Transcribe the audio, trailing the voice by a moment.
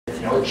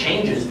it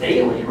changes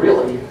daily,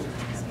 really.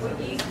 Would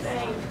you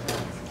think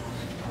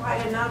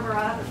quite a number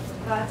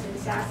of us in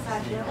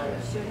Southside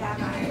Village should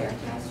have our air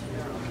tester?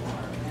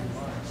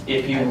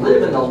 If you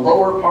live in the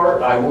lower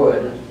part, I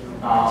would.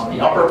 The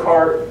upper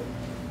part,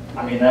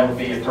 I mean, that would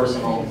be a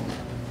personal.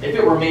 If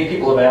it were me,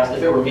 people have asked,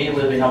 if it were me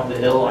living up the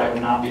hill, I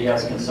would not be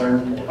as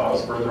concerned if I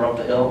was further up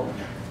the hill.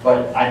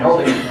 But I know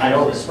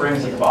the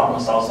springs at the bottom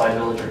of Southside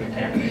Village are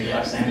contaminated.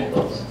 I've sampled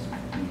those.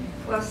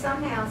 Well,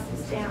 some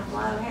houses down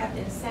low have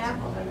been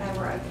sampled and they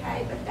were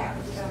okay, but that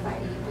was done by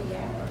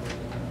EPA.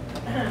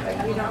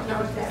 But you don't know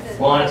if that's...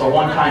 Well, and it's a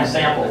one-time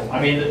sample. I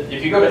mean,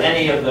 if you go to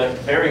any of the,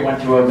 Barry went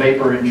to a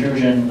vapor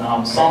intrusion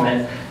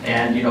summit,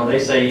 and they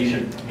say you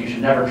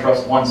should never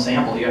trust one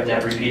sample. You have to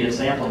have repeated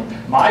sampling.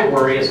 My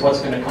worry is what's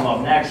going to come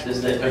up next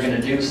is that they're going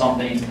to do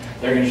something.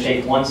 They're going to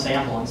take one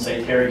sample and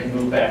say Terry can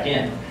move back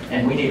in,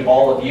 and we need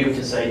all of you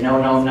to say no,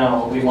 no,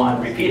 no. We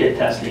want repeated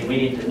testing. We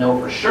need to know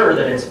for sure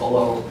that it's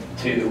below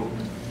 2,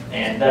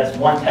 and that's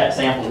one PET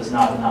sample is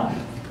not enough.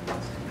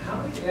 How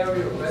many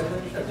area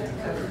residents have been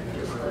tested?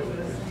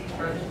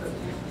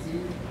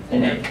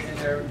 In air?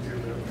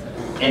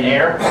 In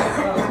their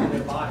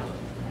body.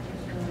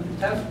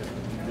 Tested.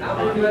 How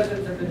many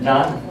residents have been tested?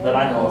 None that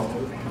I know of.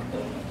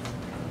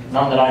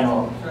 None that I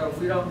know of. So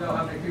we don't know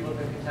how many people have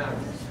been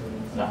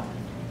contaminated. No.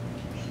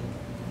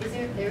 Is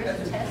there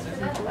is a test for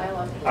that?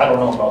 Biological? I don't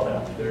know about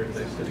that.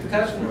 It's a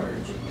test for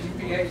it.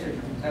 EPA says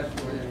you can test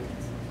for it.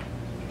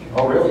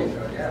 Oh, really? So,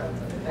 yeah.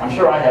 I'm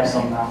sure I have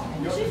some now.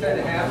 You don't say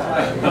the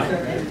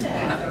half-life,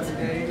 7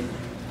 days,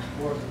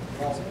 or in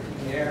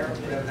the air,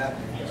 whatever that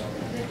means.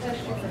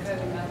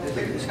 They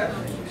take a test.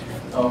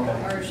 Okay.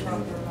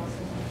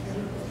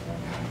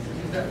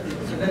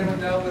 Does anyone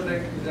know whether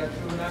is that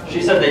true or not?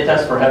 She said they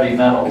test for heavy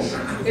metals.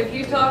 If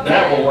you talk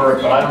That will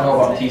work, but I don't know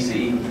about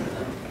TCE.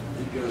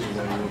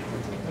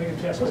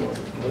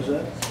 What's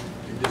that?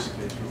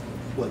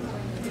 What?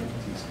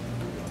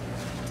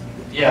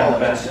 Yeah, the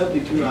best.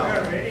 72 Do you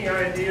hours. have any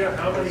idea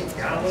how many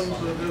gallons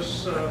of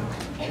this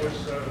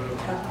was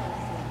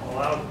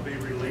allowed to be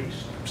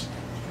released?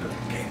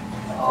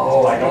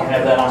 Oh, I don't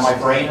have that on my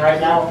brain right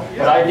now,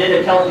 but I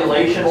did a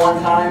calculation one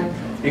time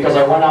because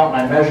I went out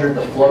and I measured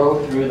the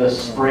flow through the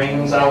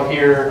springs out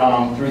here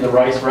through the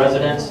Rice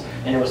residence,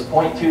 and it was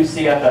 0.2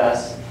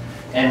 CFS,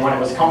 and when it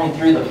was coming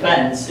through the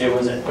fence, it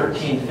was at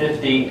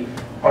 1350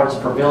 parts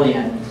per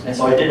billion, and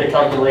so I did a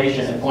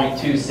calculation at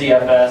 0.2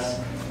 CFS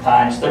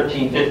times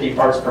 1350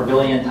 parts per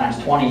billion times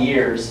 20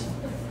 years,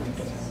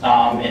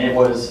 and it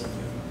was,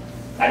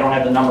 I don't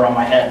have the number on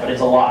my head, but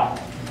it's a lot.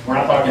 We're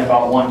not talking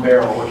about one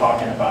barrel, we're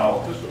talking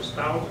about... This was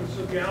thousands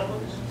of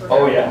gallons?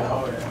 Oh, yeah.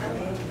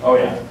 Oh,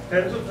 yeah.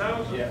 Tens of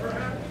thousands,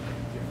 perhaps?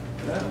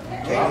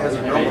 Kate has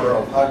a number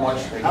of how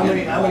much they How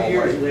many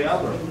years get. are they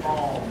out there?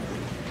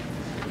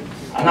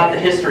 I'm not the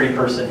history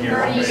person here.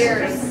 30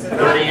 years.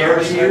 30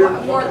 years?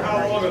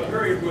 How long a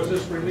period was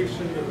this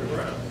released into the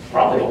ground?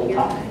 Probably the whole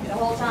time. The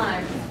whole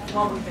time.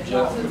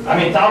 I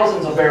mean,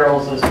 thousands of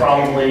barrels is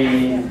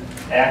probably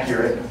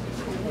accurate.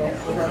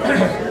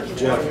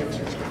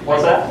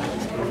 What's that?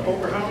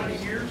 Over how many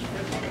years?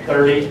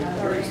 30.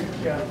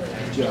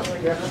 Jeff. I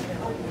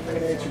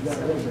can answer that a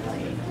little bit.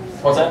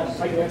 What's that?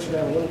 I can answer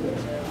that a little bit.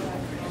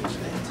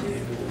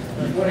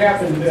 What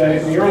happened in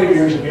the early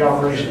years of the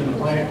operation of the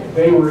plant,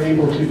 they were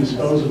able to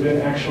dispose of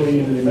it actually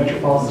into the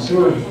metropolitan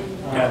sewer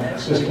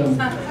system.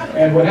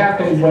 And what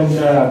happened when,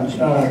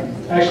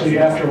 actually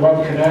after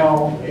Love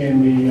Canal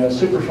and the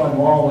Superfund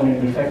law went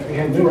into effect, they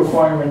had new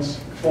requirements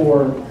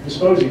for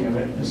disposing of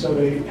it. And so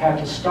they had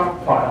to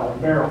stockpile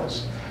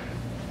barrels.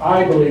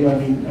 I believe,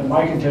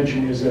 my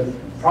contention is that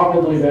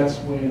probably that's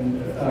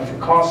when, for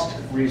cost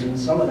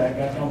reasons, some of that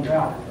got dumped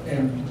out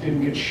and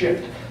didn't get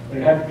shipped. But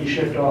it had to be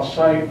shipped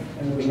off-site,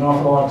 and there was an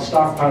awful lot of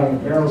stockpiling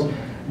of barrels.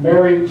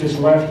 Mary just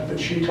left, but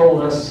she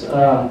told us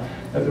that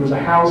there was a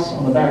house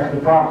on the back of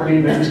the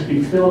property that used to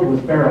be filled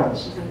with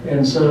barrels.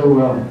 And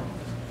so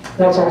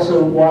that's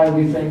also why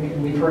we think,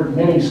 and we've heard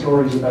many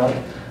stories about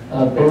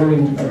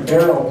burying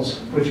barrels,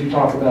 which you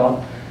talk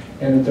about,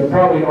 and that there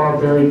probably are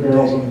buried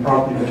barrels on the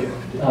property.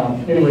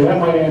 Anyway, that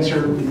might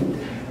answer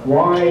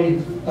why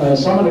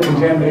some of the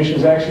contamination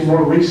is actually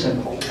more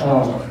recent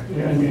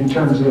in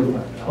terms of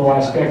the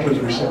last decade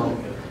or so.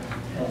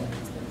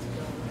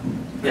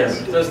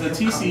 Yes. Does the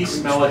TC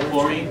smell like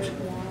chlorine?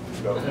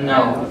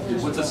 No.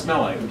 What's it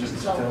smell like? Just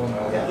it's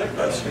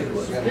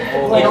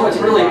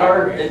really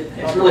hard.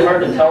 It's really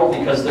hard to tell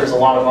because there's a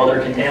lot of other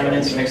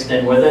contaminants mixed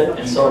in with it,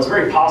 and so it's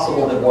very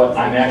possible that what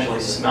I'm actually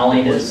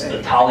smelling is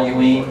the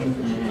toluene,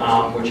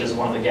 which is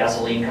one of the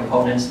gasoline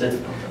components.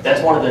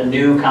 That's one of the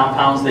new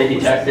compounds they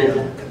detected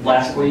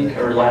last week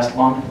or last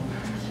month,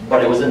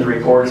 but it was in the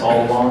reports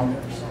all along.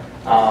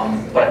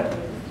 But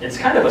it's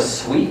kind of a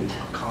sweet. It's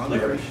kind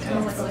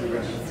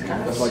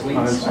of a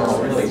sweet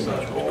smell, really.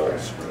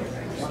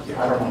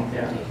 I don't know.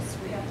 Yeah.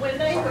 When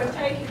they were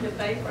taking the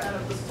vapor out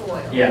of the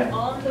soil, Yeah.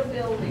 on the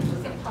building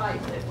was a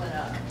pipe that went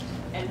up.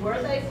 And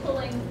were they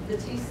pulling the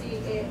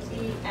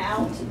TCE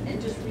out and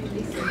just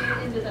releasing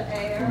it into the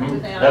air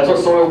without... That's what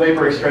soil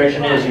vapor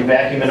extraction is. You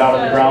vacuum it out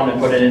of the ground and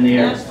put it in the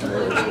air.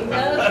 Absolutely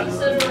no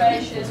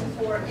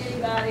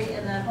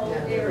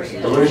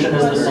Dilution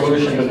is the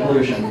solution to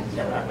pollution.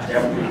 Yep.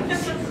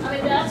 I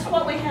mean, that's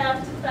what we have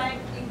to thank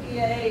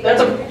EPA.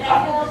 That's and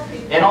health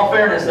people. In all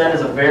fairness, that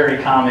is a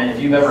very common, if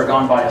you've ever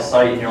gone by a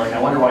site and you're like,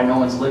 I wonder why no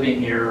one's living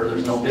here, or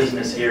there's no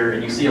business here,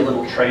 and you see a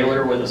little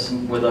trailer with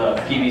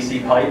a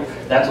PVC pipe,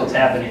 that's what's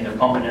happening. They're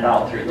pumping it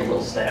out through the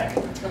little stack.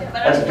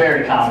 That's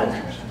very common.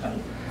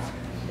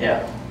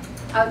 Yeah.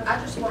 I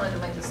just wanted to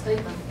make a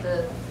statement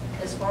that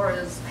as far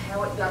as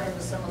how it got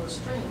into some of the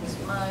streams,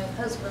 my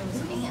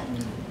husband's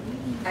aunt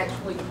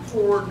actually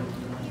poured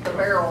the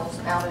barrels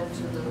out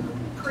into the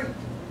creek.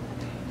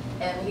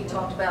 And he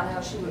talked about how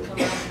she would come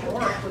out to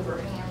work with her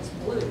hands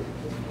blue.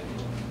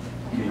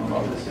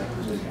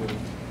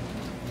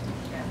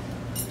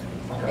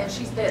 And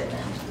she's dead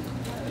now.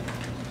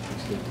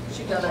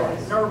 She got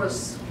a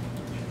nervous,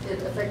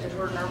 it affected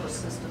her nervous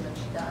system and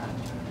she died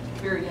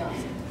very young.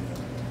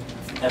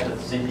 After the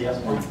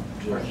CTS one.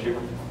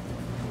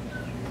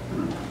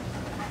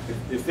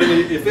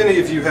 If any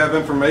of you have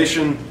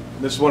information,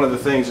 this is one of the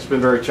things that's been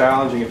very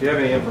challenging. If you have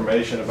any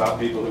information about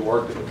people who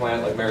worked at the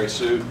plant, like Mary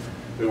Sue,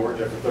 who worked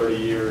there for 30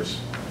 years,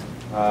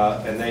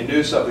 and they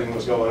knew something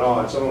was going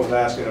on. Someone was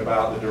asking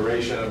about the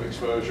duration of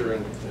exposure,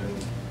 and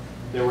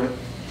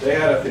they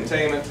had a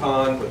containment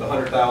pond with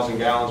 100,000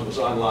 gallons was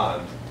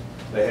unlined.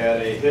 They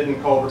had a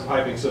hidden culvert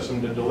piping system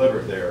to deliver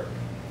it there.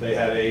 They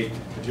had a,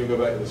 if you go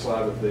back to the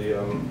slide with the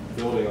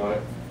building on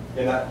it,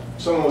 and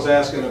someone was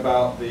asking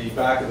about the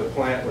back of the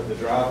plant with the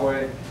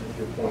driveway. If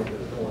you point to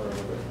the corner of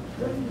it.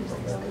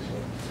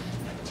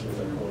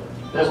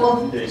 This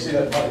one? Yeah, you see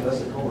that pipe? That's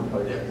the culvert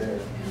pipe right there.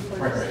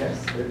 Right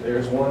there.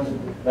 There's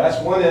one.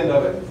 That's one end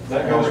of it.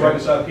 That goes right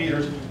beside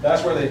Peters.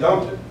 That's where they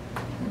dumped it.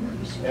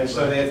 And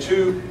so they had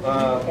two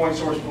point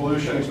source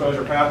pollution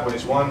exposure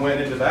pathways. One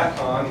went into that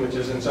pond, which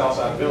is in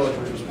Southside Village,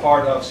 which was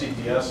part of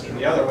CTS, and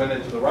the other went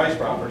into the Rice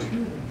property.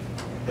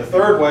 The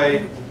third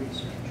way,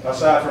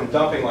 aside from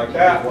dumping like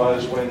that,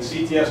 was when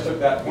CTS took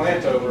that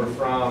plant over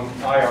from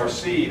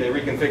IRC, they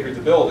reconfigured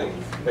the building.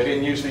 They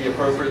didn't use the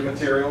appropriate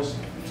materials.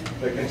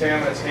 The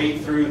contaminants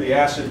ate through the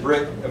acid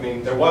brick. I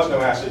mean, there was no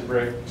acid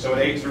brick, so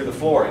it ate through the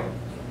flooring.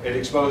 It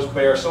exposed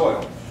bare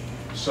soil.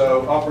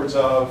 So upwards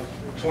of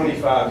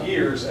 25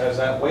 years, as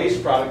that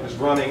waste product is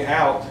running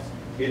out,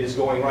 it is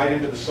going right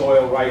into the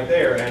soil right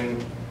there.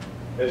 And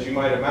as you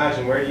might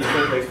imagine, where do you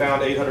think they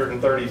found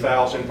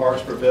 830,000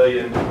 parts per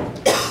billion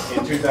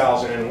in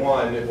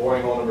 2001 at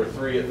boring hole number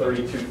 3 at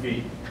 32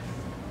 feet?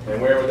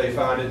 And where would they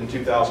find it in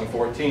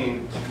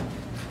 2014?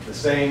 The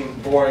same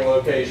boring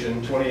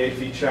location, 28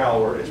 feet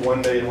shallower, it's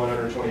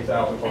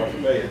 1,120,000 parts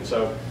per billion.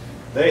 So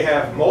they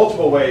have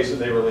multiple ways that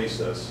they release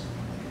this.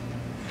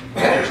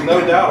 There's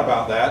no doubt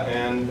about that,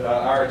 and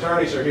our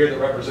attorneys are here that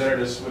represented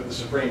us with the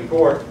Supreme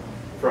Court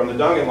from the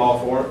Dungan Law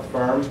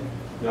firm,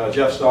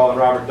 Jeff Stahl and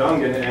Robert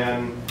Dungan,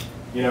 and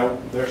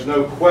there's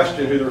no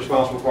question who the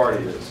responsible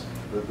party is.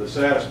 The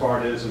saddest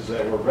part is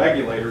that we're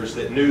regulators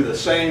that knew the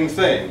same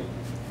thing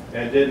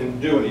and didn't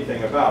do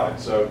anything about it.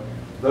 So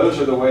those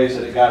are the ways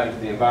that it got into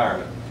the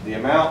environment. The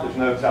amount, there's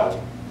no telling.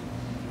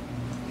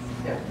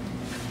 Yeah.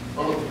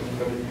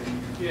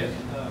 Yes.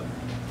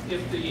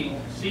 If the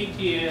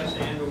CTS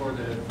and or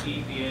the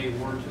EPA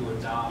were to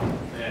adopt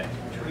that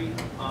treat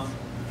pump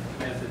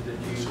method that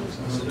you were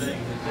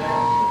saying,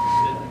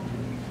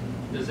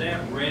 does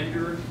that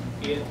render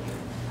it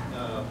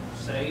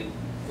safe,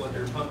 what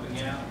they're pumping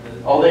out?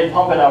 Oh, they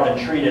pump it out and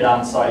treat it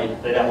on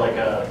site. They'd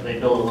have they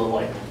build a little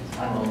I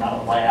don't know, not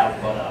a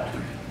lab, but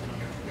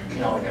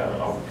like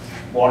a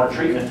water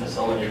treatment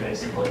facility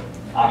basically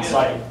on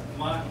site.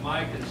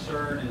 My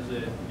concern is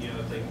that,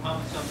 if they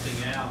pump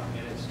something out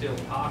and it's still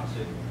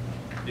toxic,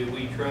 do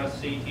we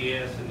trust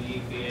CTS and the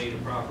EPA to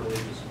properly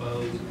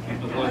dispose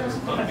of what they're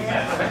pumping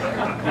out?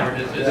 Or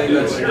does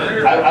this do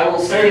it? I will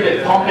say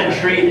that pump and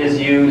treat is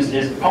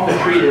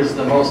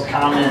the most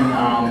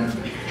common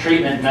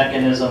treatment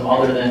mechanism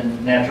other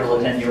than natural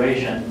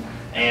attenuation.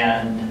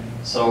 And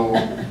so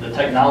the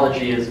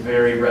technology is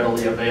very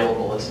readily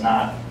available. It's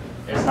not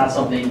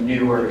something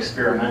new or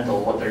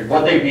experimental.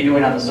 What they'd be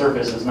doing on the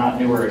surface is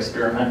not new or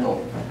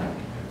experimental.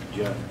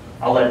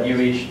 I'll let you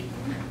each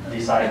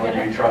decide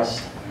whether you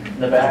trust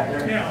the back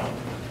there. Yeah.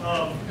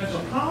 As a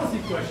policy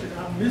question,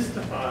 I'm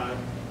mystified.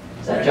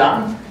 Is that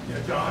John?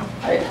 Yeah, John.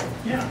 Hi.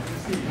 Yeah,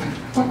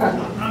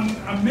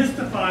 I'm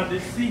mystified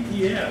that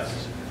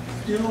CTS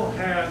still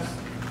has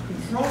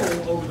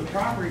control over the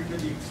property to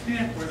the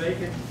extent where they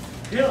can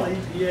tell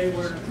EPA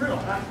where to drill.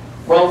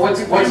 Well, what's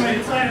It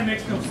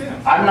makes no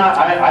sense. I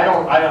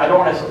don't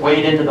want to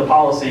wade into the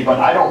policy, but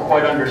I don't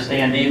quite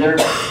understand either,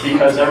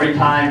 because every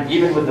time,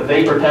 even with the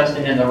vapor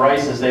testing in the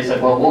rices, they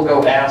said, well, we'll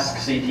go ask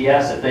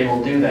CTS if they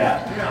will do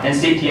that. Yeah. And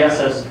CTS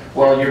says,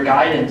 well, your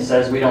guidance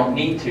says we don't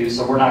need to,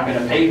 so we're not going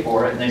to pay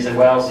for it. And they said,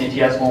 well,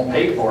 CTS won't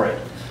pay for it.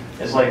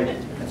 It's like,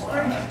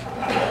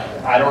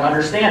 I don't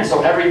understand.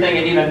 So everything,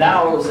 and even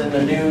now it was in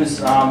the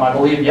news, I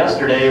believe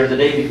yesterday or the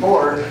day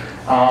before,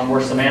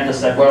 where Samantha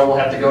said, well, we'll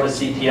have to go to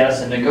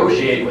CTS and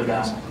negotiate with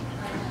them.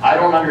 I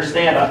don't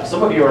understand.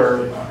 Some of you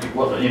are,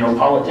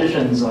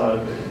 politicians,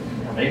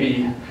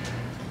 maybe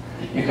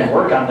You can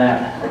work on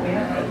that,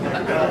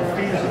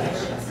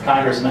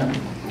 Congressman.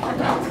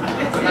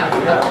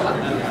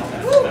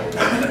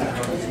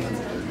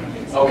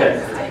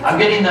 Okay, I'm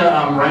getting the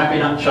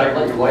wrapping up. Should I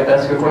let your wife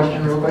ask a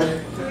question real quick?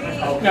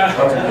 Okay.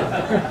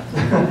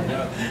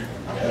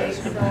 Okay,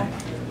 so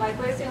my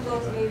question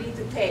goes maybe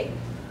to Tate.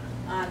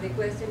 The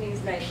question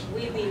is like,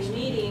 we've been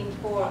meeting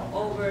for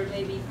over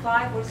maybe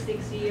 5 or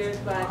 6 years,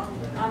 but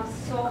I'm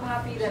so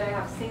happy that I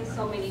have seen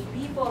so many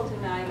people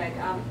tonight, like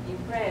I'm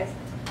impressed.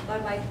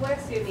 But my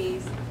question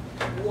is,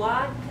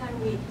 what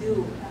can we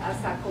do as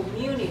a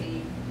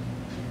community,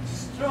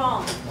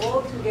 strong,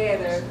 all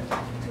together,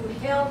 to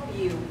help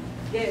you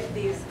get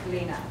this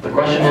clean up? The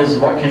question is,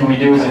 what can we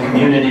do as a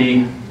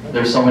community?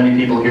 There's so many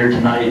people here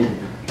tonight.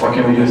 What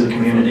can we do as a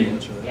community?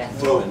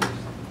 Yes.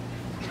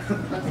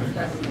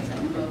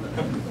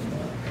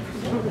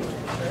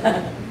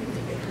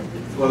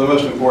 Well, the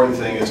most important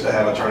thing is to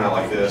have a turnout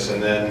like this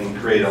and then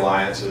create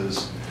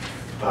alliances.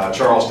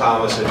 Charles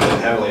Thomas had been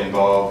heavily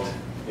involved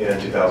in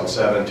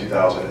 2007,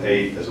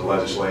 2008 as a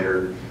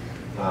legislator,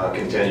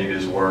 continued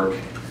his work,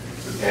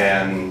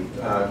 and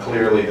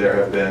clearly there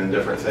have been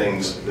different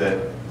things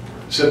that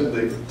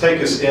simply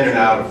take us in and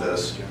out of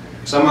this.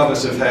 Some of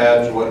us have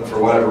had,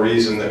 for whatever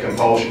reason, the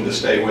compulsion to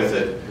stay with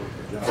it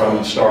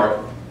from start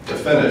to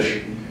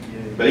finish.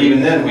 But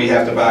even then, we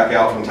have to back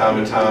out from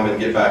time to time and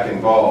get back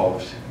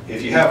involved.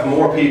 If you have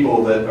more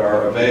people that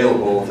are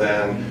available,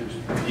 then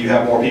you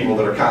have more people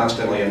that are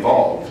constantly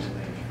involved.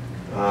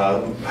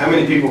 How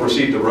many people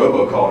received a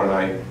robocall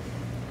tonight?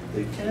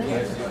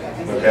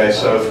 Okay,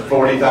 so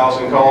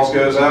 40,000 calls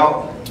goes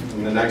out,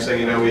 and the next thing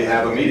you know, we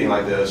have a meeting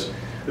like this.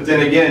 But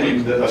then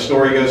again, a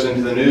story goes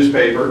into the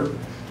newspaper,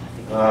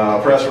 a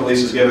press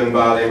release is given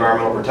by the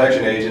Environmental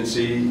Protection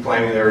Agency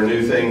claiming there are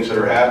new things that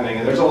are happening,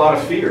 and there's a lot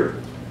of fear.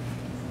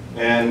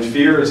 And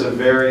fear is a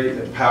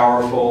very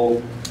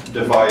powerful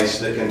device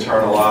that can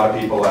turn a lot of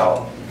people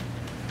out.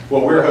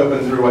 What we're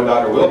hoping through what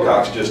Dr.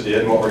 Wilcox just did,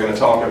 and what we're going to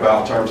talk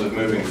about in terms of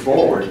moving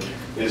forward,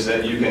 is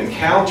that you can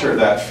counter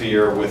that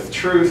fear with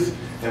truth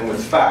and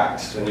with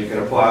facts, and you can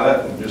apply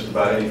that in just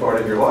about any part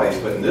of your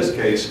life. But in this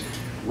case,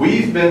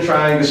 we've been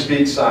trying to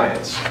speak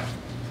science.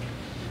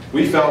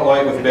 We felt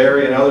like with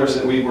Barry and others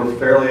that we were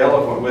fairly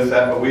eloquent with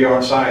that, but we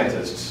aren't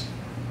scientists.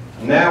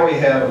 Now we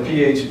have a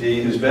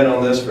PhD who's been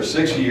on this for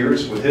 6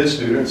 years with his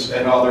students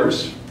and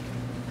others.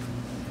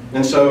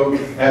 And so,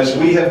 as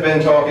we have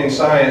been talking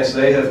science,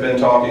 they have been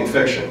talking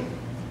fiction.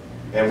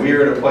 And we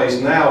are at a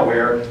place now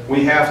where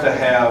we have to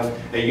have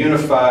a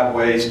unified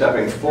way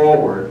stepping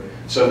forward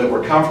so that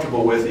we're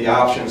comfortable with the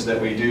options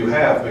that we do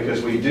have,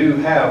 because we do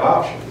have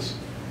options.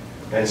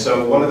 And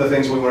so one of the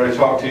things we want to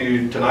talk to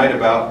you tonight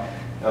about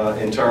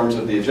in terms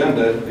of the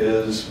agenda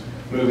is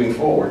moving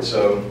forward.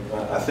 So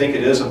I think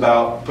it is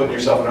about putting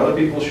yourself in other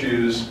people's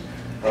shoes.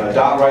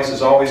 Dot Rice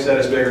has always said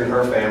it's bigger than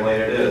her family,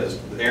 and it is.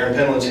 Aaron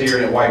Penland's here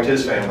and it wiped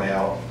his family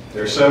out.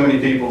 There's so many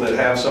people that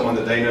have someone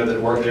that they know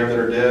that work there that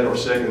are dead or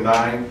sick and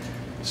dying.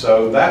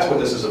 So that's what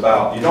this is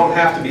about. You don't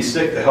have to be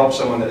sick to help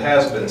someone that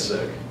has been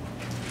sick.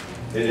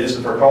 It is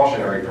the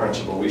precautionary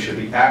principle. We should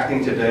be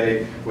acting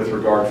today with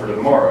regard for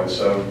tomorrow.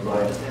 So,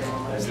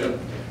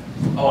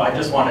 Oh, I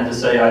just wanted to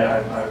say,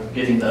 I'm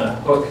getting the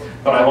hook,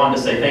 but I wanted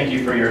to say thank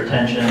you for your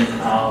attention.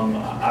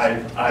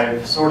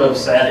 I've sort of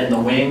sat in the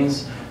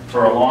wings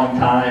for a long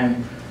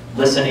time,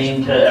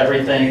 listening to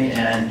everything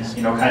and,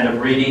 you know, kind of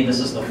reading. This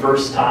is the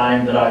first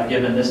time that I've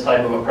given this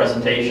type of a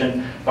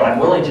presentation, but I'm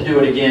willing to do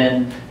it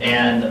again,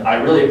 and I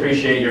really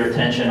appreciate your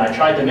attention. I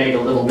tried to make a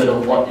little bit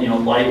of,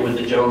 light with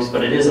the jokes,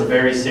 but it is a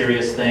very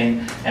serious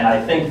thing, and I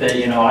think that,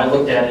 I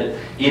looked at it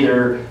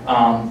either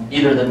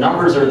the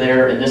numbers are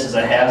there and this is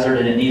a hazard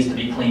and it needs to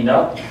be cleaned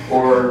up,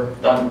 or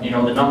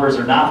the numbers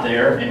are not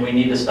there and we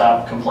need to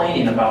stop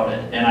complaining about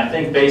it. And I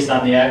think based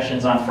on the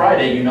actions on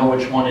Friday, you know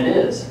which one it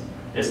is.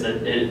 Is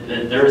that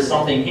there is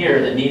something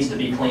here that needs to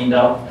be cleaned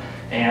up,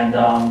 and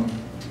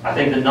I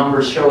think the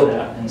numbers show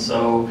that. And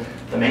so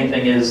the main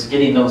thing is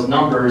getting those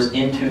numbers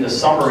into the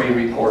summary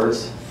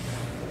reports.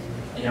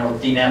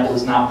 Dean Apple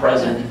is not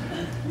present,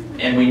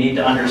 and we need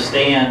to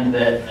understand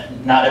that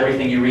not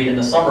everything you read in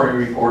the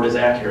summary report is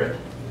accurate,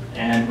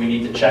 and we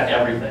need to check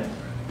everything.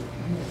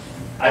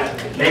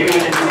 Maybe we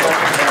can do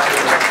something about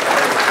it.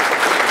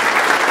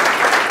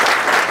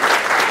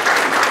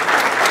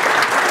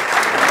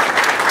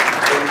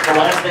 The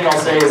last thing I'll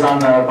say is on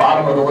the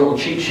bottom of the little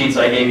cheat sheets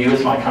I gave you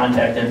is my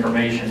contact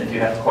information. If you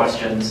have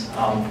questions,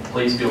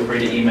 please feel free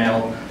to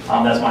email.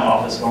 That's my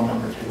office phone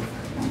number too.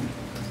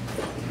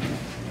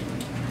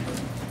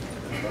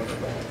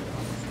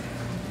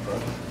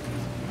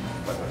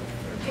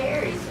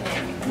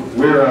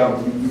 we're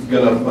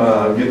going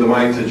to give the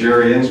mic to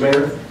Jerry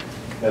Ensminger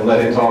and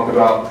let him talk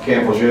about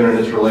Camp Lejeune and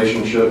its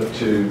relationship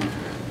to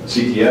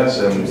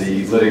CTS and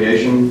the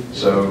litigation.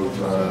 So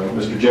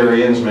Mr.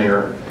 Jerry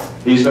Ensminger,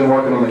 he's been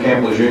working on the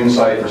Camp Lejeune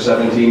site for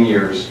 17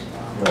 years.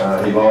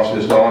 He lost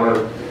his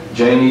daughter,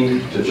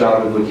 Janie, to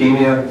childhood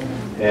leukemia,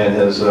 and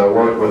has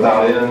worked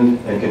without end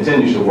and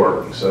continues to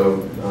work.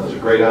 So it's a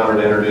great honor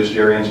to introduce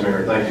Jerry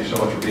Ensminger. Thank you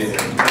so much for being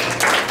here.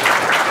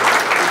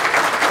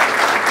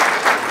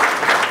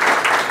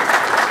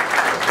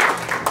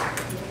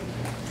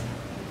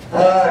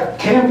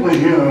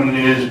 Lejeune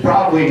is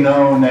probably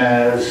known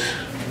as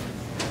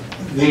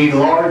the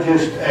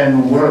largest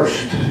and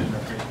worst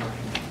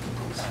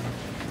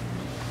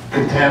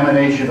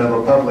contamination of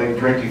a public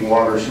drinking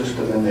water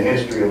system in the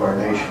history of our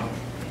nation.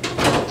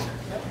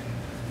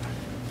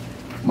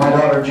 My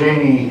daughter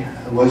Janie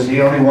was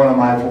the only one of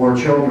my 4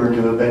 children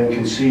to have been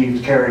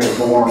conceived, carried, or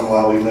born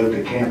while we lived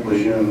at Camp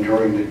Lejeune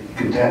during the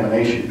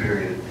contamination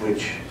period,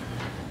 which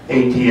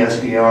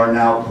ATSDR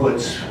now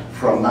puts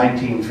from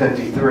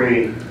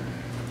 1953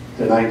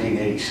 to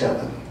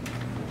 1987.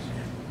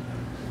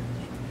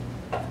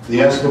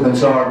 The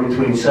estimates are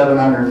between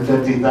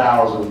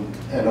 750,000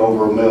 and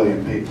over 1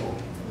 million people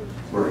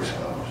were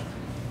exposed.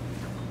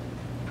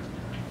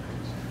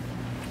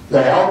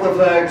 The health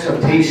effects of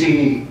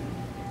TCE,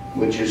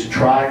 which is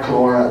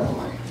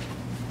trichloroethylene,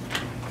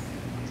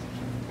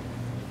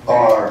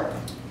 are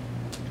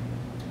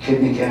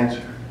kidney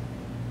cancer,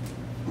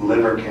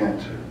 liver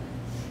cancer,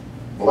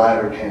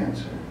 bladder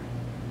cancer,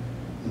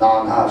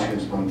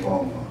 non-Hodgkin's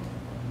lymphoma,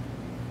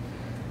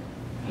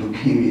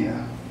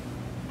 leukemia,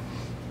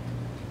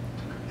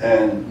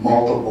 and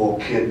multiple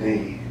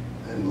kidney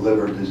and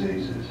liver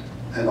diseases,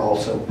 and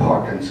also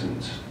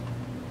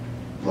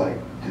Parkinson's-like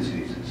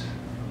diseases.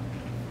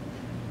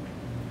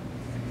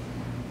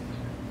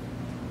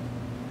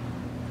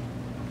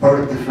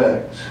 Birth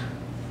defects,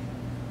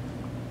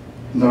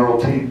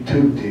 neural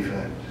tube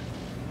defects,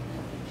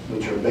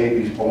 which are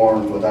babies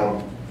born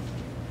without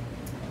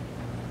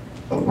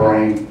a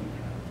brain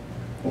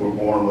or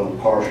born with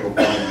a partial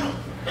brain,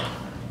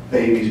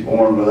 babies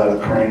born without a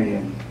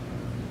cranium,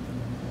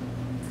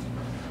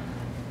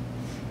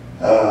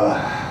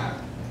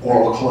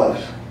 oral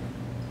clefts,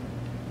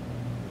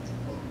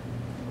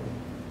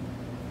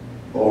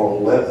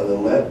 oral lip, the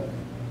lip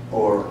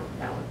or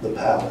the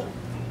palate.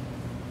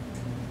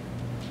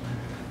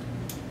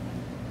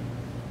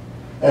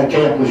 At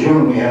Camp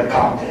Lejeune, we had a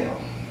cocktail.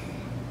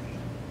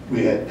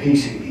 We had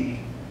PCE,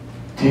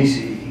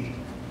 TCE,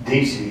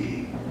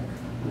 DCE,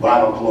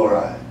 vinyl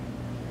chloride,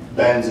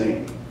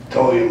 benzene,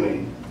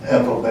 toluene,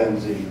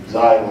 ethylbenzene,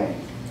 xylene,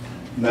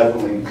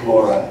 methylene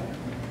chloride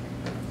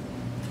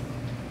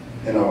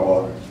in our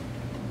water.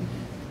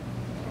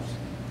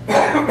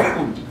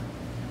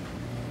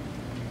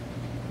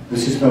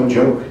 This is no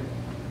joke.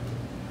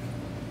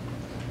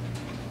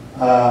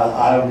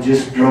 I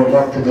just drove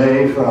up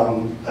today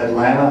from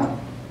Atlanta,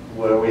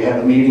 where we had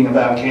a meeting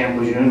about Camp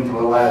Lejeune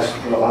for the last,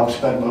 well, I've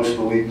spent most of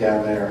the week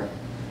down there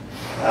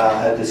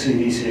at the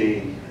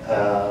CDC.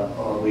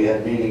 We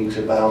had meetings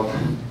about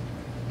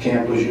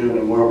Camp Lejeune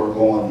and where we're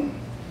going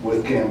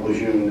with Camp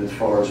Lejeune as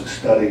far as the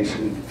studies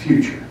in the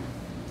future.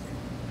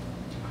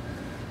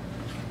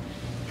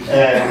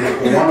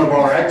 And one of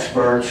our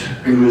experts,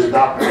 who is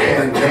Dr.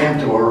 Ken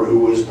Cantor, who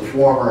was the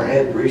former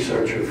head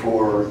researcher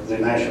for the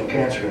National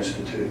Cancer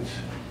Institutes,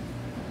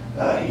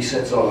 he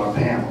sits on our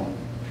panel.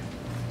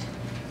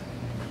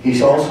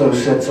 He also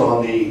sits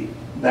on the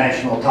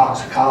National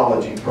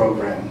Toxicology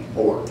Program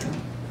Board.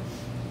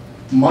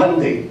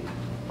 Monday,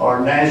 our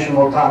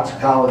National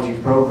Toxicology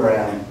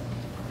Program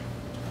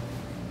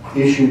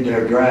issued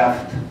their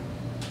draft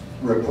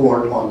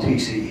report on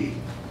TCE.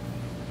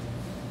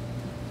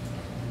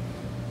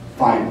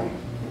 Finally.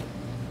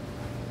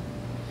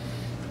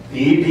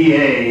 The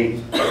EPA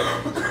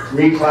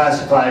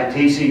reclassified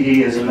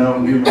TCE as a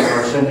known human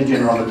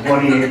carcinogen on the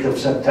 28th of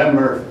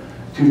September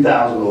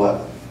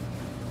 2011.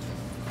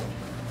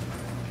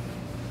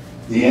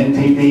 The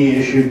NTP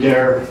issued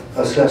their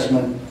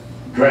assessment,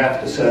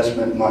 draft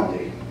assessment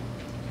Monday.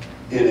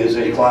 It is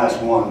a class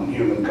 1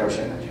 human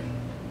carcinogen.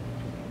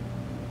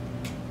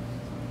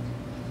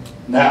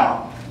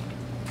 Now,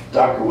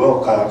 Dr.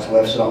 Wilcox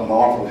left something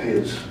off of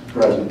his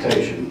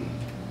presentation.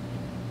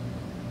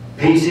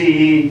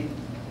 PCE,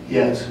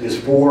 yes, is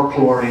 4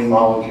 chlorine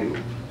molecules.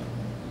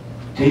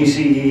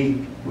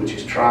 TCE, which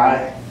is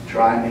tri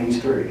means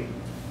 3.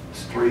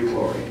 It's 3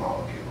 chlorine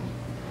molecules.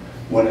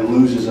 When it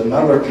loses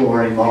another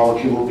chlorine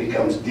molecule, it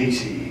becomes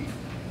DCE,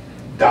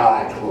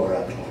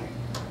 dichloroethylene.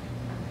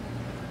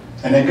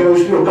 And it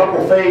goes through a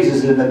couple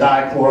phases in the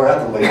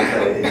dichloroethylene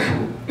phase.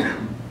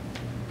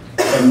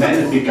 And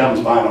then it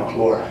becomes vinyl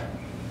chloride.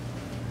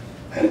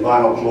 And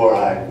vinyl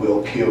chloride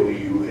will kill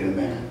you in a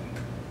minute.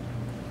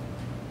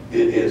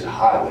 It is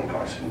highly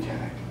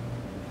carcinogenic.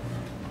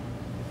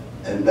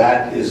 And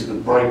that is the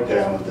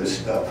breakdown of this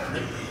stuff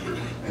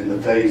and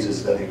the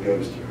phases that it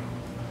goes through.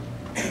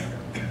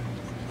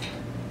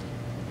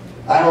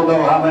 I don't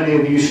know how many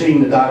of you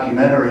seen the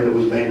documentary that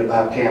was made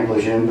about Camp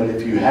Lejeune, but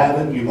if you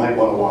haven't, you might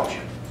want to watch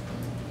it.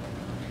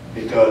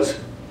 Because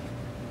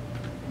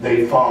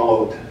they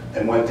followed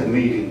and went to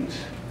meetings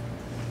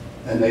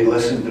and they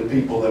listened to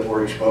people that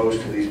were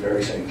exposed to these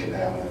very same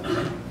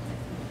contaminants.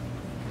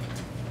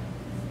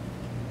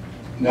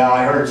 Now,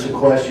 I heard some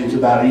questions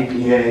about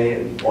EPA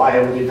and why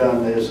haven't they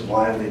done this and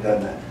why haven't they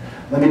done that.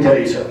 Let me tell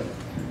you something.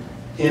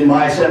 In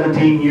my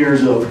 17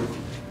 years of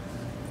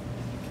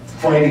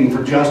fighting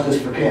for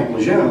justice for Camp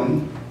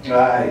Lejeune,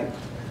 I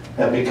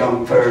have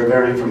become very,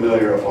 very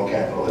familiar up on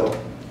Capitol Hill.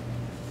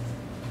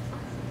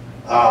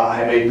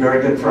 I made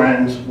very good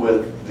friends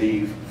with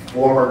the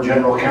former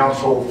general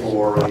counsel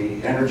for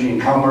the Energy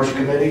and Commerce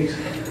Committees,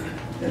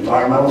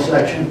 environmental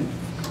section.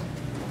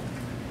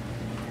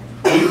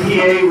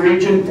 EPA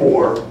Region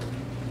 4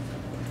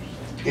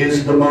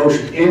 is the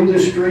most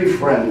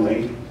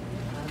industry-friendly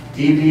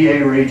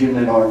EPA region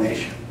in our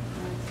nation.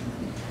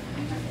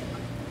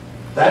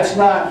 That's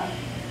not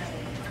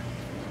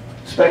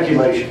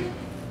speculation.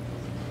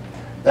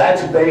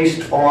 That's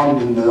based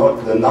on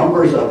the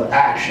numbers of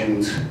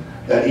actions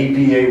that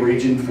EPA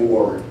Region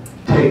 4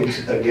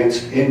 takes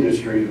against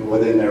industry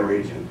within their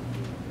region.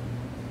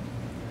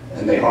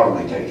 And they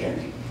hardly take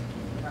any.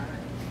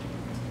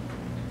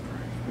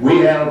 We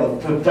have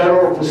a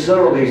federal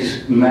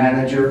facilities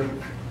manager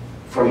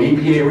from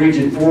EPA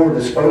Region 4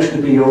 that's supposed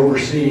to be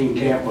overseeing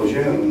Camp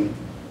Lejeune,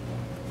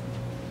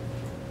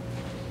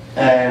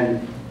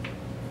 and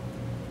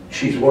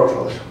she's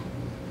worthless.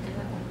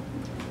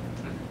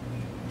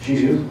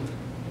 She's useless.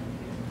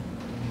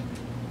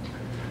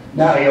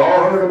 Now, you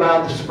all heard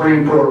about the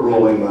Supreme Court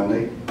ruling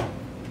Monday,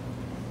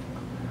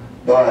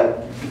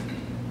 but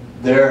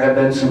there have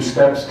been some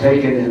steps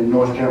taken in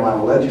North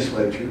Carolina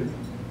legislature,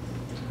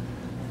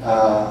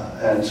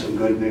 and some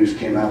good news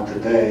came out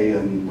today,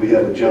 and we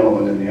have a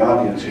gentleman in the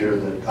audience here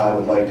that I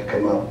would like to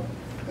come up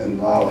and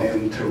allow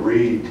him to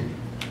read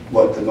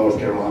what the North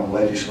Carolina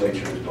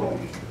legislature is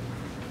doing.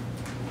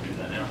 Do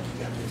that now.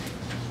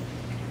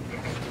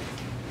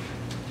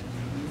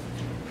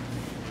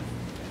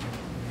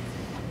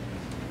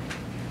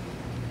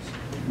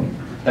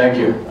 Thank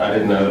you. I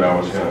didn't know that I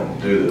was going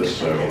to do this,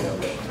 so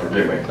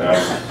forgive me.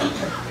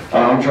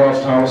 I'm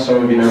Charles Thomas.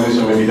 Some of you know me,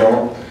 some of you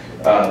don't.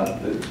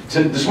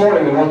 This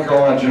morning, the North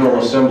Carolina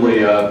General Assembly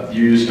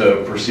used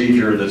a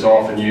procedure that's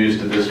often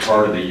used at this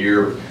part of the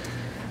year.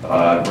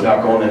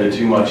 Without going into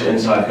too much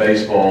inside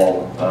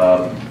baseball,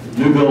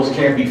 new bills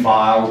can't be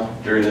filed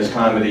during this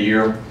time of the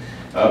year,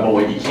 but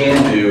what you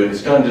can do, and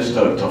it's done just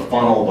to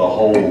funnel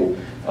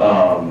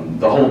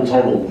the whole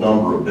total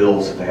number of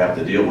bills that they have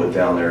to deal with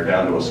down there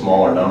down to a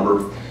smaller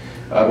number.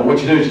 But what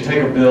you do is you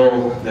take a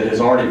bill that has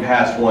already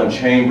passed one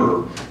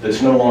chamber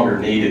that's no longer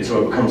needed,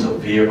 so it becomes a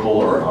vehicle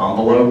or an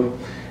envelope,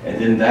 and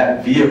then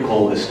that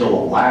vehicle is still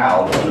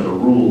allowed under the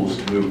rules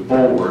to move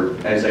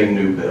forward as a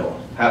new bill.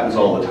 Happens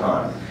all the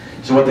time.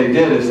 So what they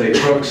did is they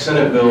took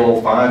Senate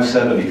Bill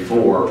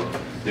 574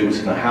 that was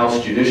in the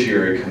House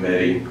Judiciary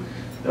Committee.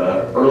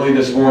 Early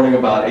this morning,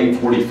 about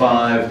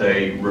 8:45,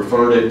 they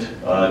referred it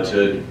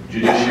to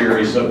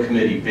Judiciary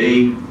Subcommittee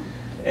B,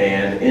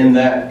 and in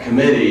that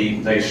committee,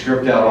 they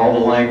stripped out all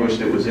the language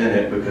that was in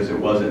it because it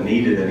wasn't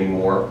needed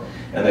anymore,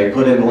 and they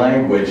put in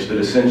language that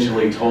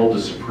essentially told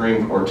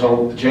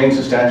changed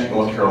the statute in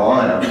North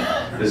Carolina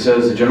that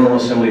says the General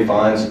Assembly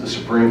finds that the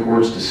Supreme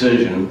Court's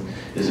decision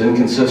is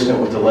inconsistent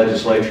with the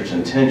legislature's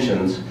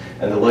intentions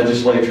and the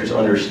legislature's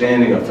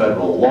understanding of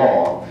federal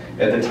law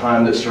at the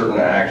time that certain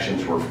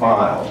actions were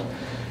filed.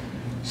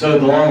 So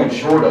the long and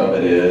short of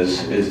it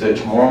is that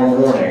tomorrow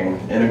morning,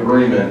 in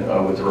agreement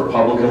with the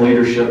Republican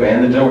leadership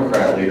and the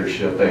Democrat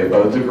leadership, they have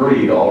both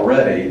agreed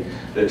already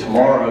that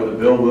tomorrow the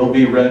bill will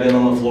be read in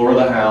on the floor of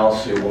the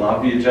House. It will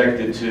not be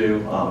objected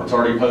to. It's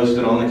already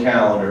posted on the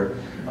calendar,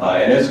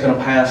 and it's going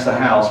to pass the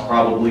House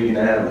probably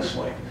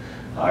unanimously.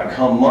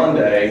 Come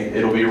Monday,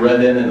 it'll be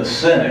read in the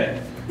Senate,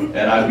 and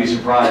I'd be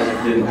surprised if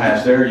it didn't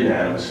pass there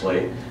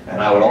unanimously.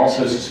 And I would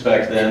also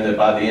suspect then that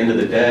by the end of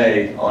the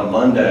day, on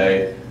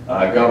Monday,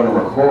 Governor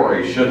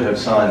McCrory should have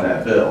signed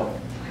that bill.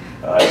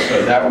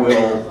 So that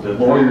the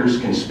lawyers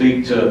can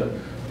speak to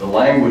the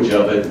language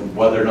of it,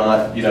 whether or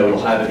not, it'll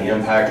have any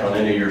impact on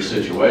any of your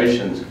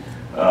situations.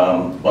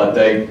 But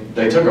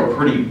they took a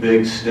pretty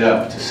big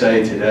step to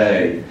say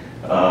today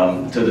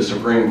to the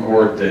Supreme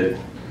Court that,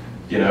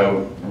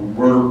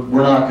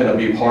 we're not going to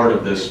be part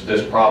of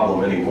this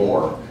problem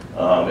anymore.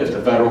 If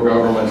the federal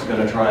government's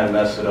going to try and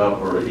mess it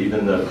up, or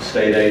even the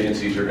state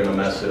agencies are going to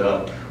mess it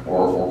up,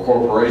 or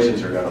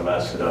corporations are going to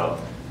mess it up,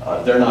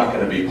 they're not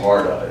going to be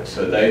part of it.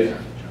 So they've,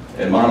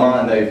 in my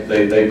mind,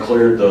 they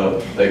cleared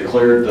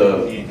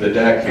the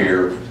deck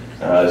here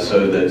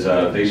so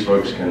that these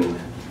folks can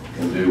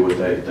do what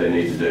they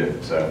need to do.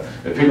 So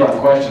if people have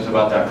questions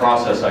about that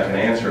process, I can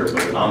answer it,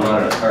 but I'm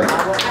not an attorney.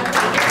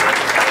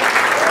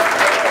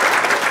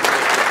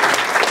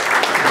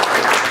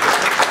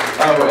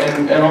 Oh,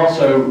 and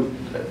also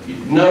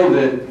know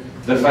that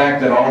the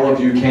fact that all of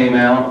you came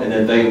out and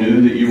that they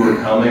knew that you were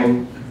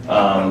coming,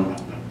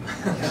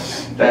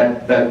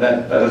 that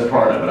is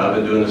part of it. I've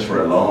been doing this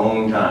for a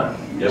long time.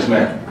 Yes,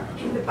 ma'am.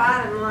 The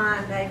bottom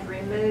line, they've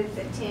removed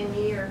the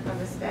 10-year from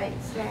the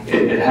state statute.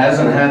 It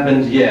hasn't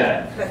happened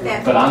yet,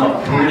 but I'm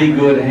a pretty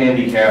good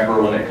handicapper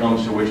when it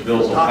comes to which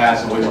bills will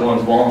pass and which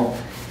ones won't.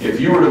 If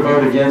you were to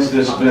vote against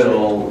this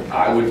bill,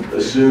 I would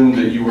assume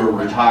that you were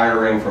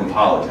retiring from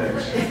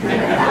politics.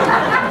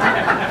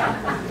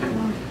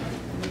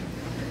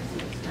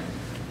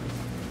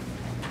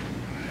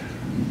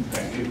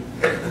 Thank you.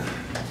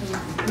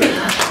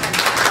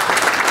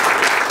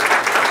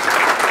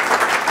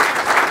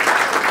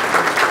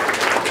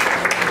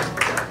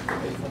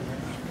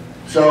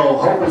 So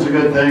hope is a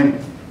good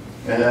thing,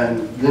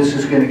 and this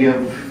is going to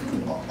give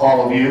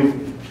all of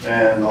you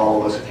and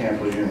all of us at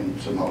Camp Lejeune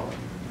some hope.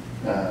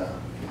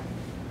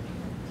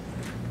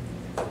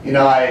 You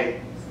know, I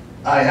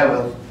have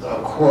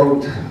a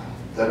quote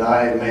that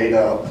I made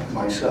up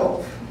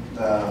myself,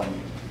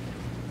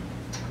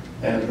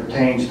 and it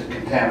pertains to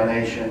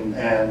contamination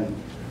and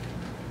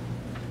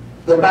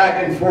the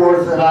back and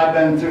forth that I've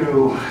been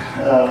through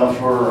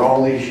for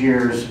all these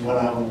years when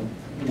I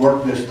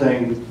worked this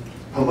thing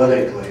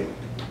politically.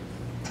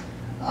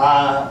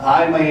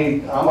 I'm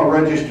a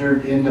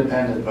registered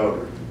independent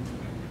voter.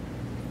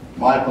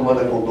 My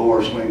political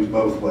door swings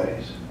both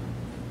ways.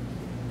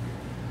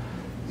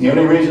 The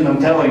only reason I'm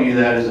telling you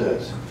that is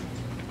this.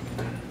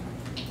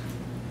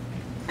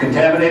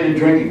 Contaminated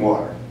drinking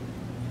water,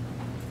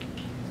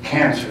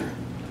 cancer,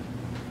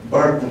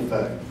 birth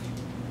defect,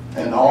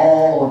 and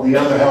all of the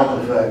other health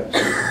effects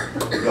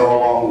that go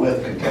along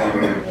with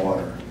contaminated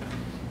water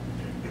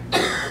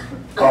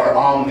are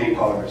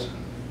omnipartisan.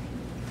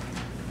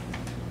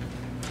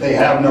 They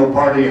have no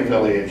party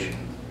affiliation,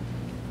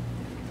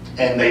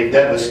 and they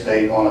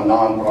devastate on a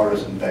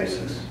nonpartisan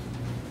basis.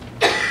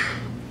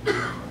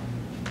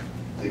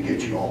 They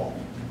get you all.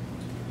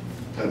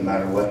 Doesn't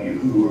matter what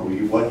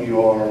you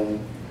are,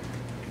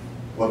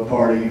 what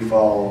party you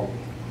follow,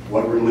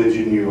 what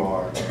religion you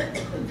are.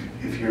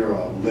 If you're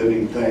a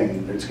living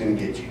thing, it's going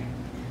to get you.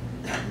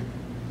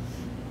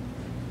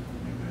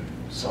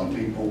 Some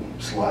people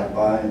slide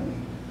by and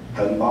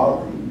doesn't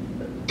bother them.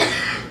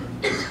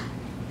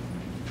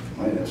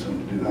 Might have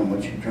something to do how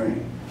much you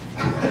drink.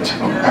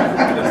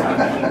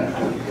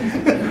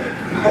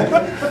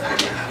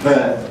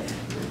 But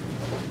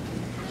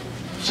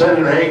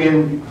Senator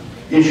Hagan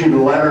issued a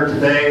letter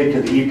today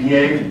to the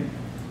EPA,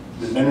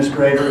 the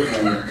administrator,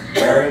 and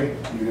Larry,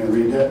 you going to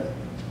read that?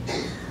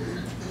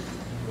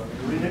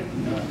 Read it?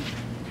 No.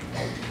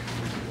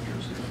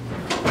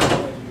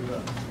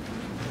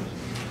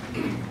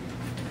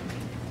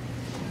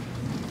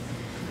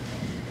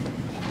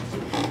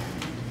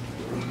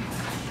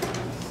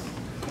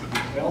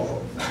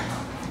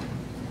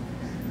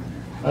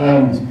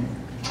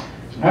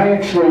 I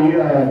actually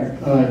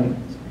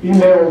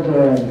emailed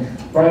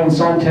Brian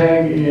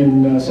Sontag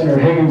in Senator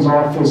Hagan's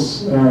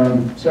office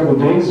several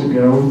days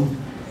ago,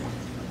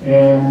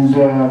 and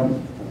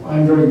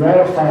I'm very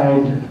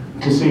gratified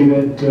to see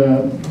that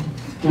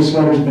this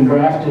letter's been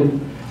drafted.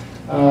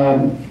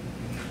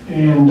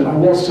 And I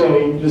will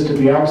say, just at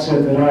the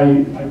outset, that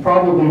I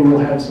probably will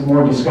have some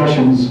more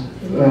discussions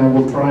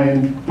with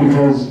Brian,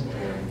 because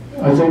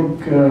I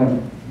think,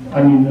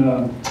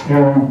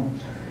 Aaron,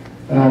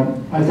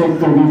 I think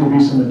there need to be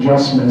some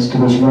adjustments to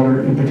this letter,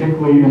 and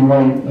particularly in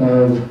light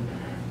of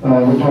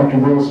what Dr.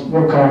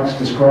 Wilcox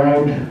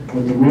described,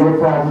 what the real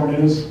problem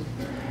is.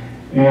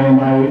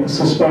 And I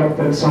suspect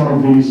that some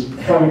of these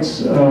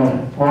points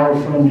are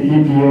from the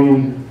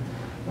EPA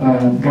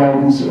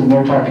guidance, and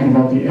they're talking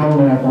about the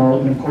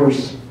NAPL, and of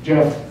course,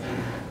 Jeff,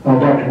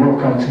 Dr.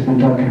 Wilcox has been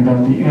talking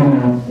about the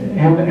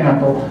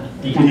NAPL,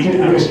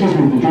 excuse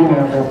me, the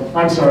DNAPL,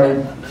 I'm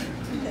sorry,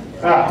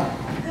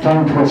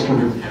 tongue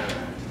twister.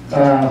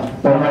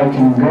 But I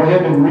can go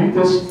ahead and read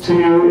this to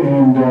you,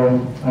 and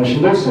I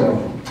should do so.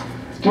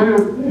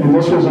 And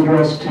this was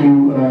addressed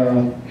to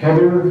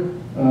Heather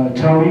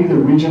Tony, the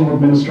regional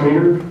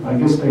administrator. I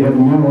guess they had a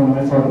new one.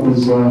 I thought it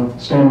was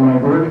Stan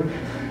Ryberg.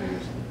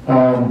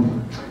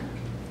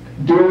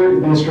 Dear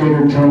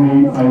Administrator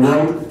Tony, I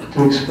write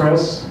to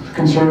express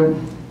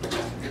concern.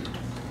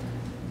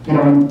 You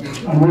know,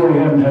 I'm really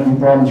having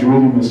problems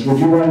reading this. Would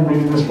you mind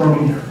reading this for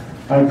me?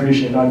 I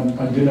appreciate it.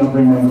 I did not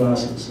bring my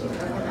glasses. So.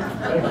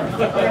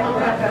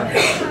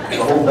 The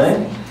whole thing?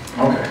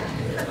 Okay.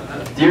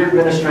 Dear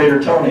Administrator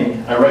Tony,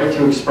 I write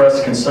to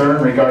express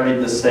concern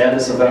regarding the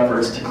status of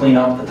efforts to clean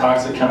up the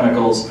toxic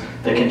chemicals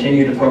that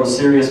continue to pose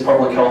serious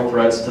public health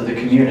threats to the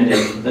community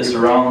that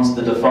surrounds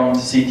the defunct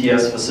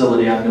CTS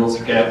facility on Mills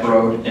Gap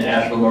Road in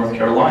Asheville, North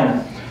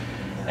Carolina.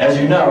 As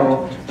you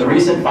know, the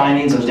recent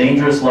findings of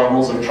dangerous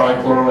levels of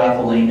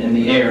trichloroethylene in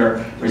the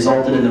air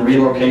resulted in the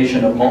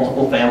relocation of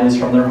multiple families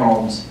from their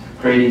homes,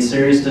 creating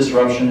serious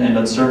disruption and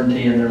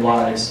uncertainty in their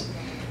lives.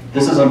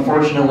 This is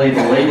unfortunately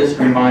the latest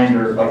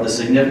reminder of the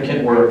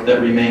significant work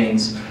that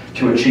remains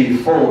to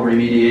achieve full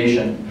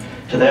remediation.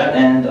 To that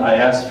end, I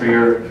ask for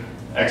your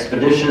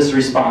expeditious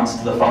response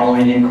to the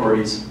following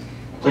inquiries.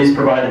 Please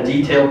provide a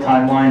detailed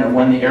timeline of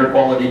when the air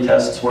quality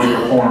tests were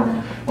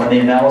performed, when the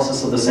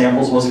analysis of the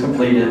samples was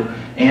completed,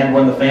 and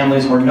when the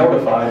families were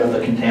notified of the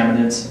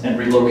contaminants and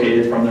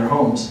relocated from their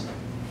homes.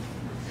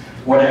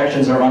 What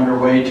actions are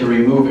underway to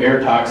remove air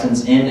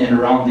toxins in and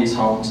around these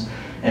homes,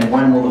 and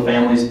when will the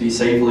families be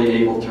safely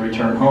able to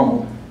return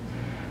home?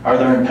 Are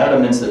there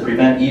impediments that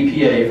prevent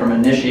EPA from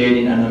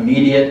initiating an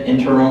immediate,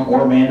 interim,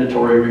 or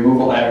mandatory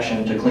removal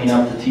action to clean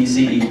up the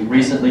TCE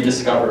recently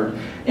discovered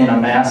in a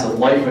mass of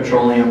light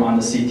petroleum on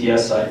the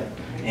CTS site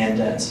and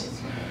dense?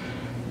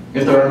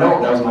 If there are no,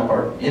 that was my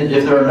part.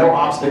 If there are no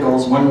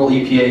obstacles, when will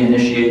EPA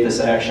initiate this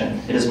action?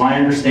 It is my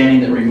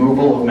understanding that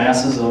removal of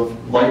masses of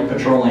light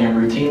petroleum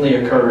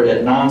routinely occur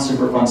at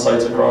non-Superfund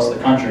sites across the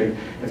country.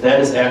 If that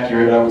is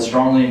accurate, I would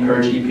strongly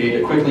encourage EPA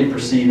to quickly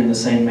proceed in the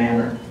same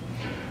manner.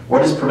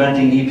 What is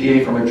preventing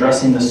EPA from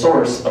addressing the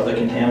source of the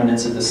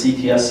contaminants at the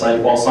CTS site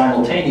while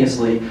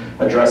simultaneously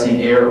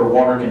addressing air or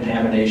water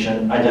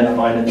contamination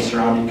identified in the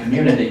surrounding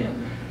community?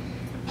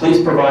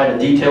 Please provide a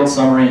detailed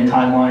summary and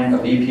timeline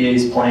of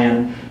EPA's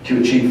plan to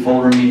achieve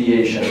full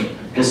remediation.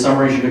 This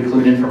summary should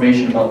include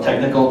information about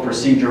technical,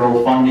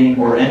 procedural, funding,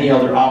 or any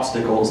other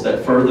obstacles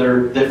that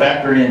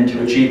factor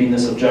into achieving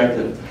this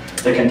objective.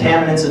 The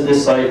contaminants at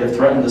this site have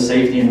threatened the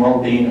safety and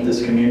well-being of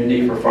this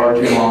community for far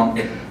too long.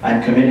 I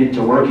am committed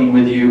to working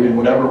with you in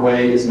whatever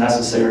way is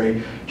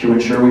necessary to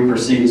ensure we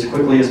proceed as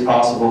quickly as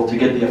possible to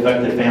get the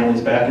affected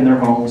families back in their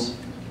homes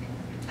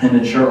and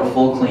ensure a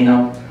full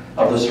cleanup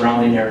of the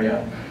surrounding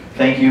area.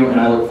 Thank you, and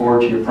I look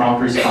forward to your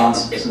prompt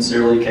response.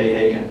 Sincerely, Kay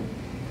Hagan.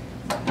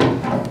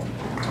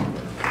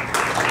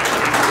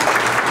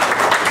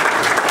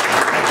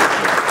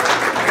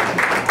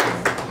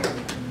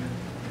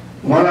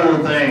 One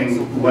other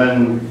thing,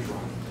 when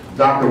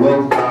Dr.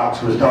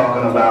 Wilcox was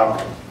talking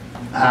about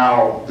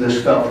how this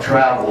stuff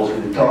travels,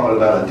 and talking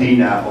about a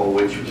DNAPL,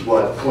 which is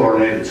what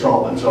chlorinated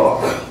solvents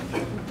are.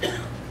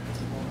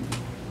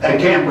 At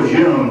Camp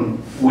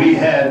Lejeune, we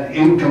had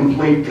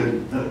incomplete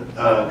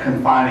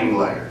confining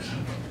layers.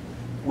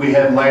 We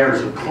had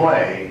layers of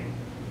clay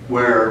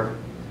where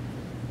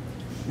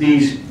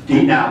these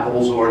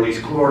DNAPLs, or these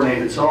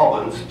chlorinated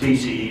solvents,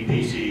 TCE,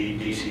 PCE,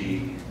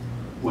 DCE,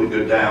 would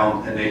go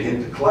down and they'd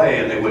hit the clay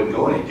and they wouldn't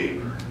go any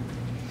deeper.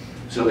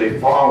 So they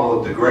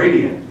followed the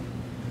gradient,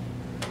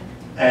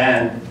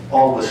 and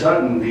all of a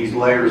sudden these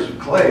layers of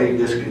clay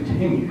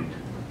discontinued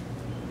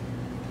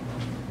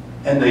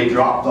and they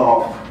dropped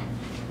off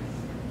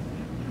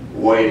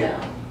way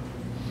down.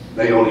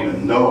 They don't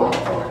even know how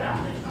far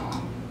down they've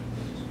gone.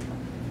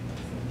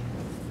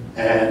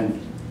 And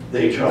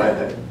they tried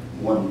that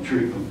one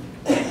treatment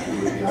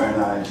with the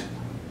ionized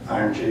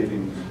iron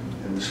shavings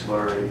and the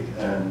slurry,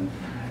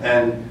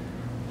 and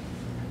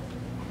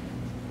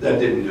that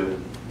didn't do it.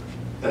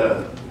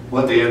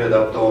 What they ended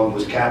up doing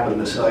was capping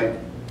the site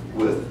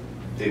with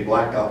a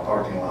blacktop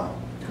parking lot.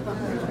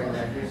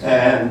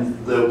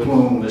 And the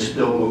plume is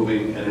still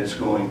moving and it's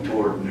going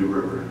toward New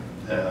River,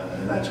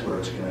 and that's where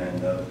it's going to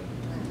end up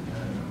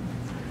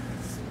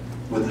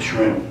with the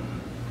shrimp.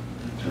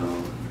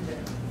 So,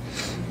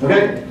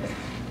 okay.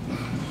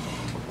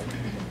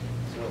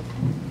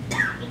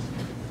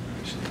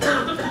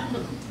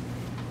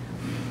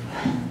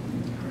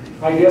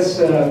 I guess,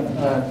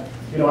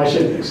 I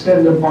should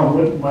extend upon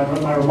what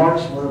my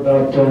remarks were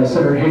about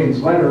Senator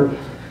Hagan's letter.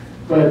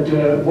 But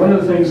one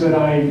of the things that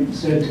I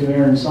said to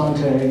Aaron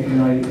Sontag,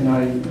 and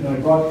I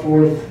brought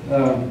forth,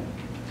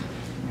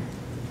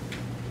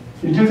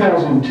 in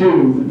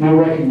 2002, they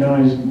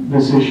recognized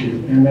this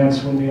issue, and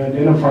that's when they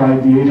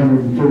identified the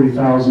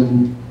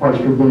 830,000 parts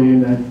per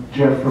billion that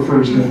Jeff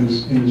refers to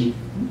in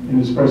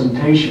his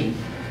presentation.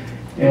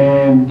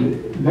 And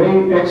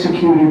they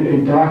executed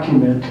a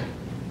document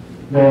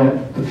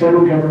that the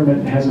federal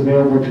government has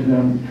available to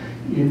them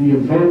in the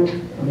event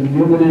of an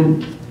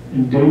imminent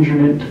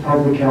endangerment to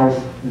public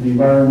health and the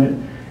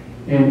environment.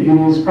 And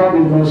it is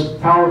probably the most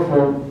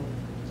powerful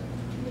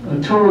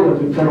tool that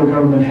the federal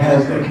government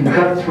has that can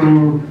cut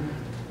through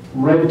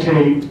red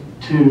tape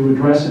to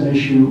address an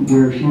issue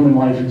where human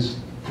life is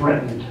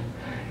threatened.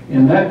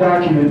 And that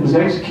document was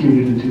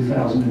executed in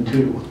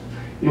 2002.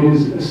 It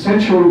is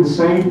essentially the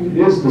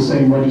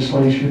same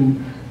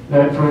legislation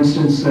that, for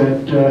instance,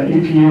 that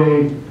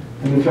EPA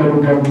and the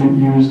federal government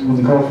used when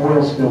the Gulf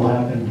oil spill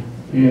happened.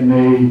 And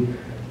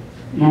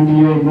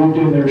EPA moved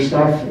in their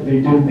stuff. They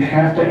didn't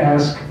have to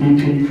ask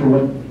BP for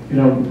what,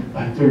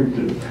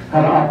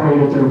 how to operate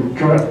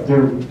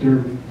their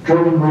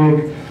drilling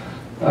rig.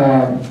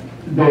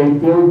 They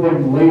billed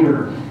them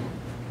later.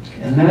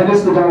 And that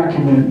is the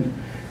document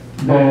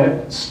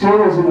that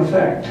still is in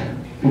effect,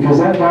 because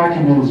that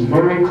document is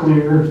very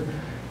clear.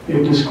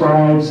 It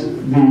describes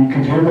the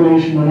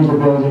contamination under the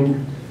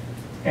building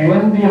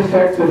and the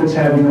effect that it's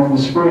having on the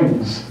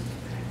springs.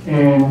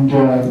 And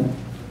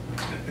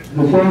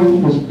the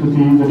thing was,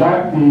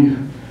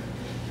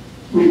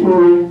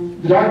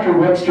 Dr.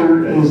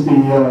 Webster is the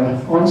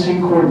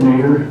on-scene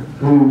coordinator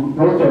who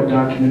wrote that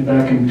document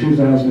back in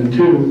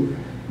 2002.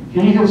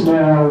 He has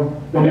now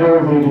been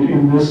elevated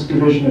in this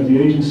division of the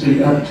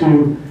agency up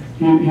to,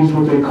 he's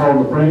what they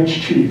call the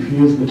branch chief. He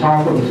is the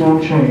top of the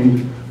food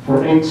chain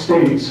for 8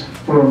 states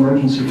for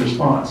emergency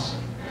response.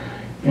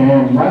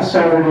 And last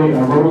Saturday,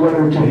 I wrote a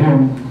letter to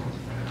him.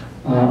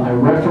 I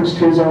referenced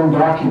his own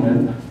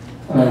document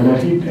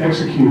that he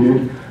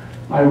executed.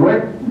 I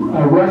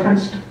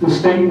referenced the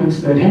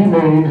statements that he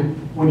made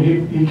when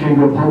he came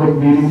to a public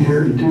meeting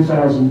here in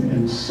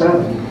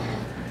 2007.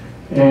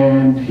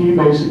 And he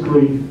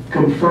basically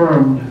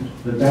confirmed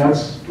that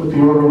that's what the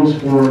order was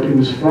for. It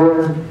was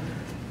for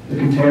the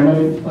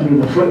contaminant under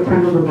the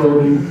footprint of the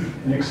building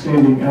and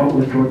extending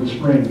outward toward the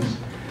springs.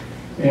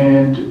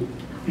 And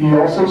he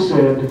also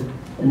said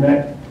in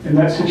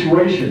that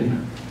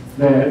situation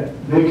that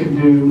they can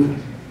do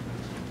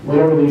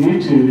whatever they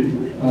need to,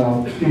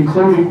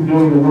 including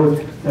doing the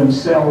work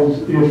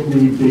themselves if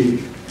need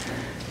be.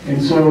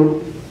 And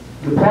so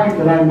the point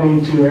that I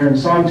made to Aaron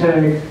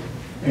Sontag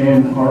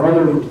and our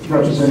other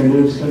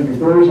representatives, Senator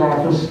Burr's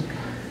office,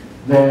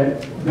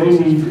 that they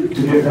need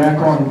to get back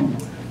on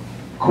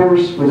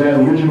course with that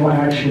original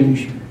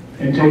action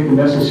and take the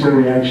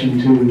necessary action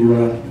to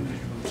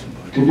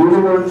do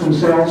the work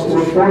themselves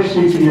or force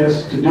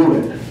CTS to do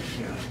it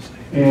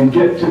and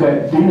get to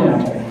that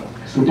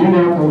DNAPL. So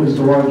DNAPL is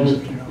the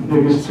largest,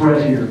 biggest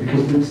threat here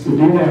because it's the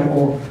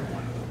DNAPL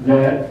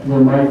that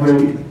will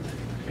migrate.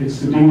 It's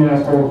the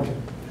DNAPL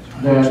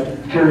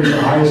that carries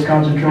the highest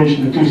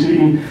concentration of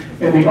TCE.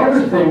 And the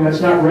other thing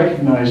that's not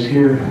recognized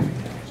here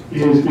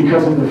is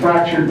because of the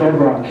fractured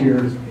bedrock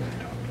here,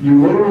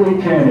 you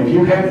literally can, if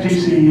you have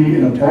TCE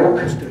in a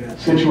bulk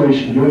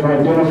situation, you have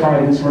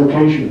identified its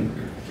location,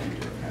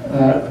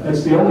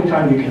 that's the only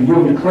time you can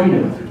really clean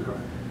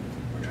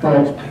it.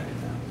 But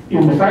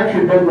in the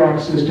fractured bedrock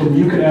system,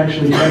 you can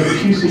actually have the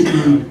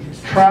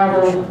TCE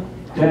travel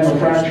down a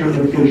fracture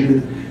or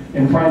fissure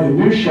and find a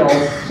new shelf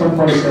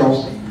someplace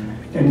else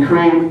and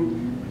create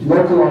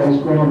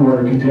localized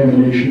groundwater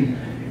contamination.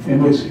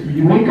 And what's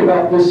unique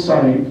about this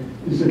site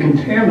is the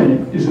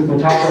contaminant is at the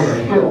top of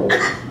a hill.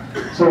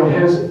 So it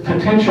has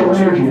potential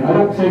energy. I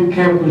don't think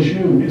Camp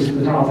Lejeune is at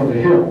the top of a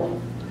hill.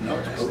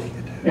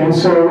 And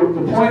so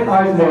the point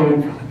I've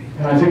made,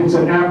 and I think it's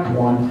an apt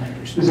one,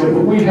 is that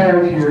what we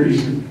have here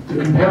is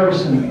the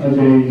comparison of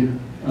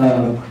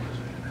a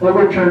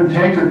overturned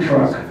tanker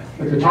truck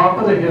at the top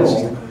of the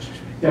hill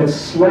that's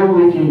slow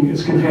leaking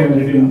its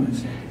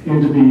contaminant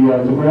into the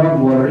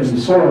groundwater and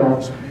the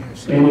soil,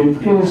 and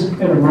it is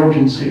an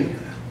emergency.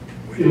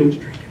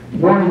 It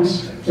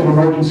warrants an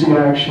emergency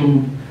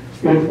action.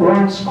 It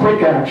warrants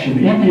quick action.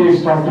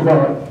 EPA's talked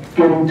about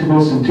getting to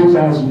this in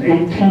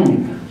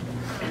 2018.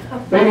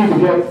 They need to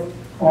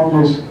get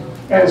on this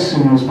as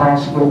soon as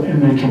possible,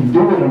 and they can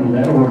do it under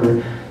that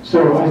order.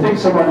 So I think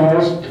someone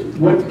asked,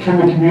 what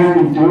can the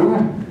community do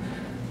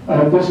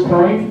at this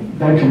point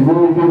that can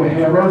really give a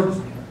hammer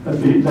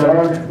that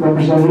our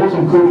representatives,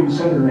 including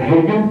Senator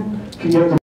Hagan, can get the